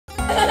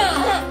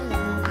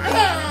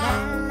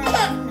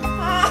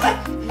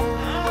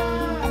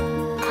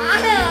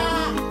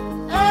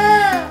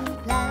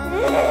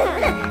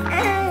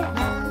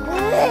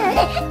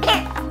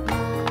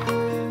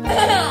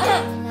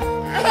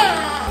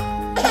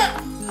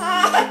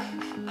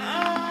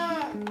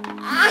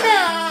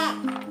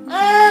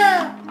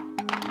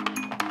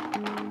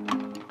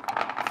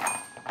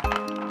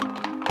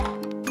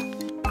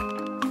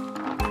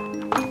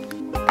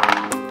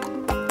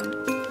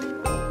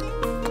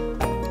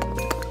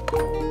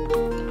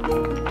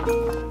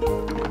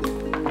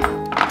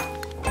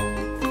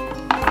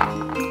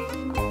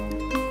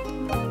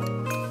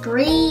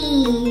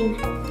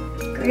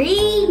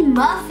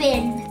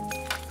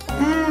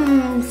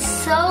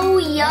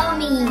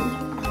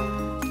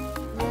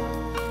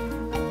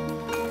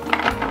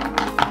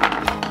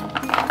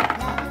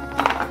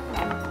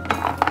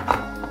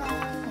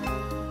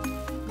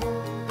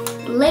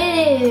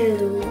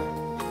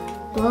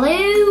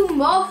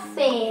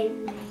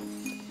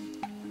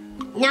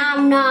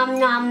Nom nom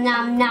nom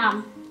nom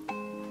nom.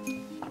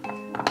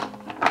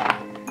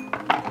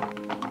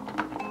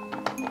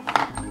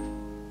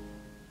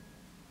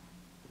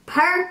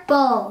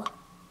 Purple.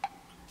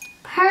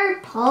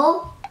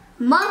 Purple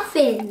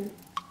muffin.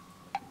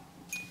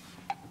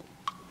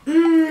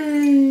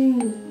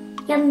 Yum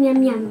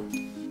yum yum.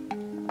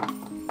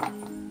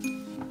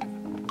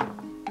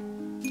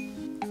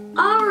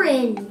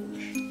 Orange.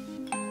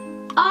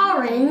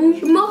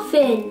 Orange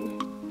muffin.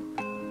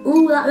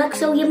 Ooh, that looks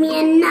so yummy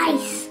and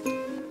nice.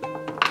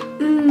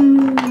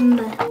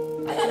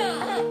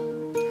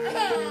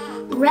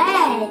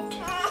 Red.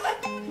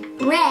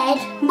 Red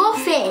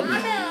muffin.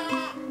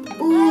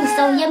 Ooh,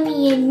 so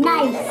yummy and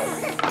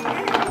nice.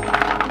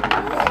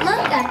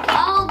 Look at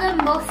all the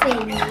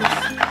muffins.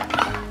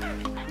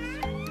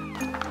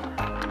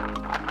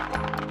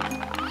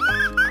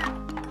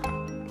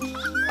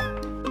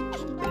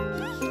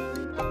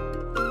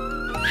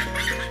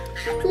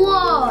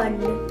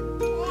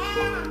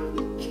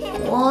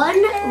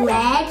 One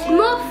red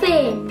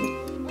muffin.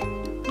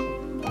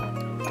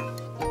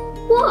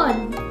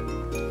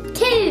 1,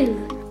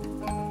 2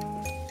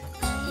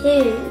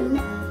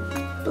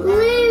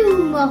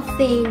 blue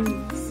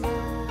muffins.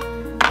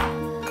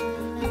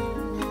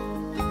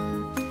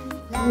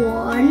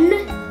 1,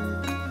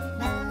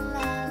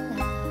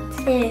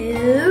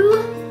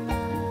 2,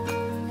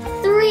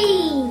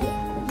 3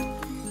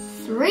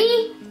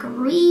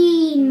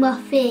 green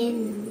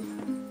muffins.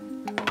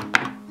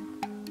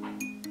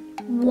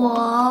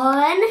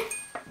 1,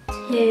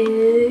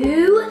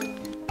 2,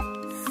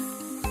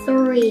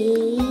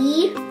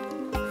 3,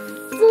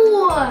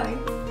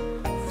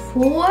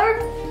 4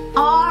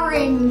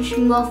 orange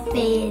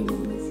muffins.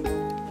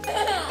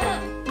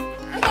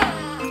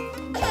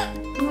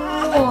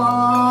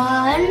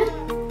 1,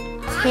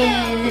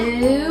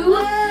 2,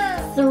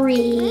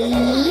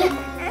 3,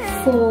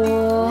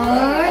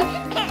 4,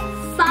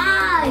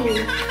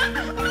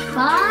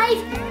 5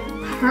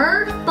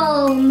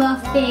 purple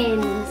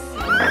muffins.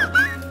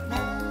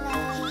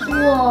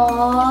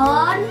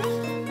 1,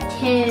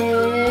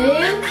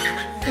 2,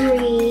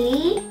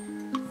 3,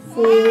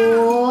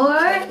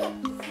 4,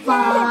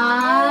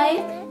 5,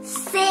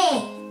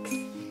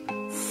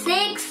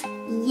 6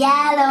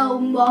 yellow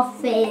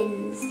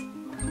muffins.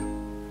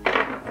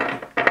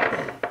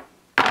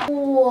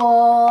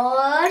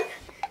 1,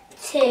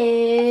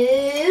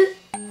 2,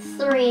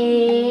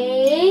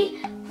 3,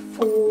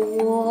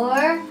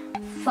 4,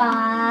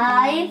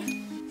 5,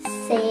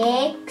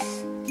 6,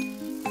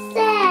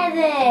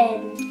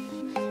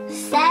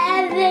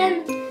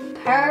 7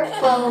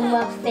 purple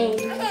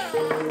muffins.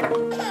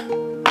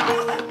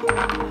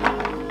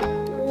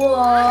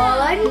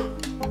 1,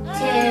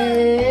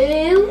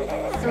 2,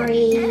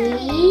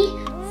 3,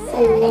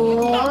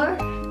 4,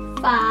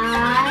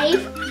 5,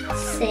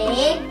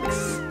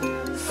 6,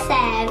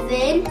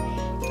 7,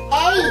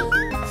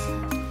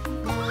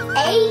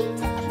 8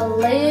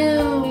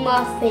 blue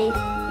muffins.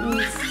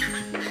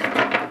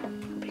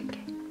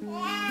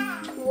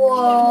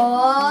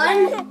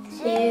 1,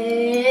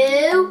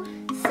 2,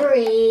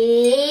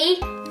 3,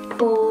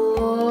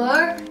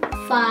 4,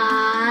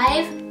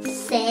 5,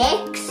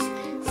 6,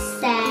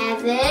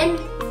 7,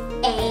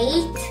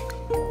 8,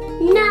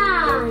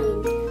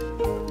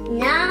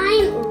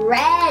 9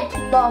 red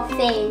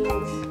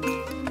muffins.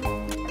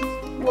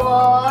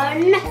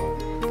 1,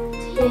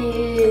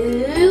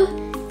 2,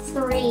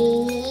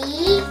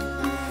 3,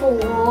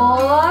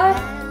 4,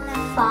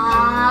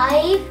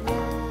 5,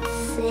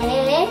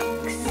 6,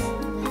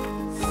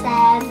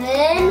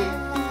 7,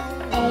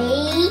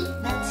 8,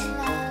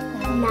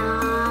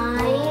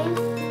 9,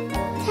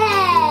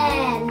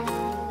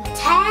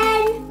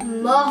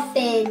 10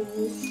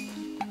 muffins.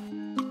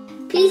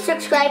 Please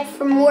subscribe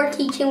for more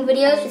teaching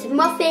videos with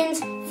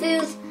muffins,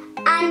 foods,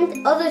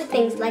 and other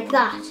things like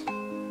that.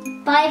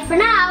 Bye for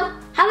now.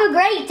 Have a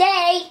great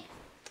day.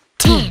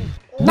 10,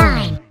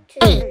 9,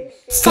 8,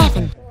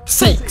 7,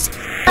 6,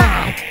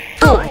 5,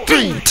 4,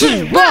 3,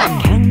 2,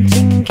 1.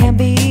 Counting can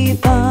be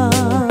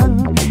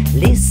fun.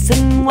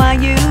 Listen while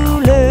you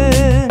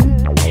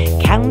learn.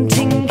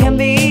 Counting can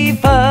be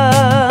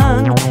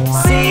fun.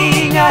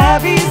 Sing a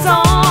happy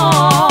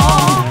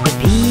song.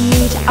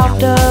 Repeat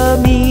after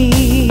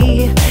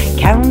me.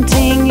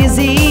 Counting is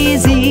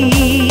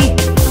easy.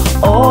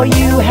 All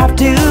you have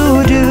to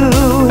do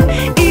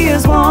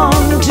is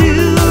 1,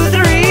 2,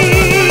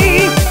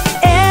 3.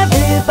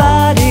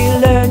 Everybody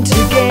learn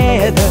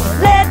together.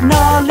 Let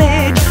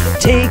knowledge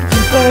take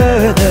you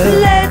further.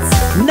 Let's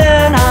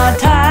learn our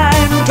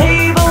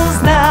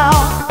timetables now.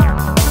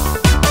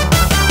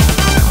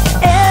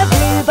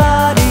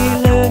 Everybody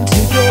learn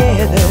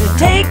together.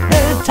 Take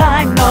the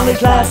time,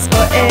 knowledge lasts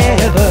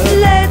forever.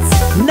 Let's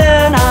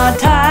learn our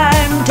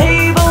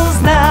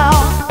timetables now.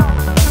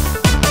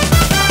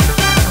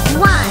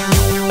 1,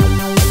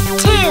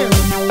 2,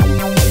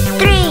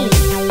 3,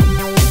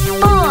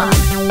 4,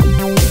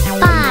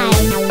 5,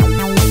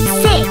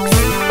 6,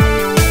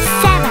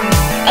 7,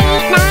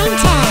 8, 9,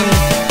 10.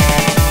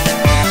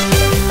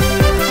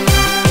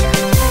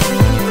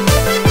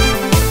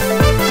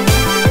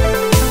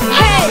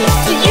 Hey,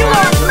 do you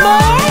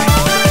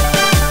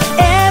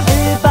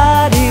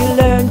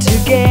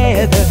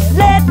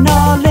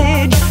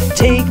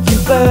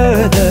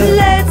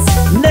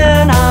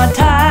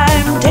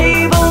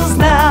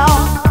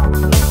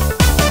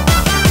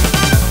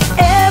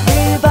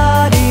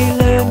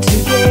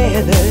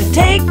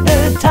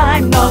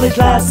knowledge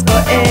lasts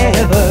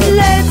forever.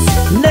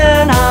 Let's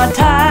learn our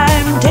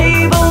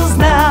timetables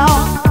now.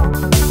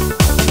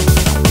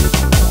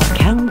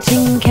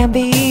 Counting can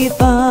be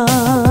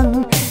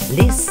fun.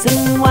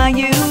 Listen while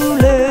you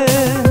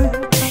learn.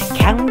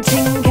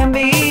 Counting can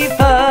be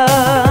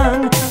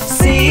fun.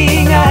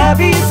 Sing a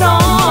happy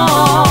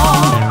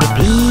song.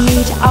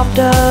 Repeat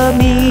after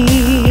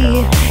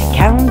me.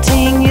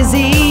 Counting is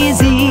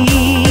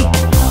easy.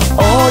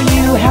 All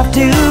you have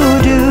to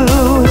do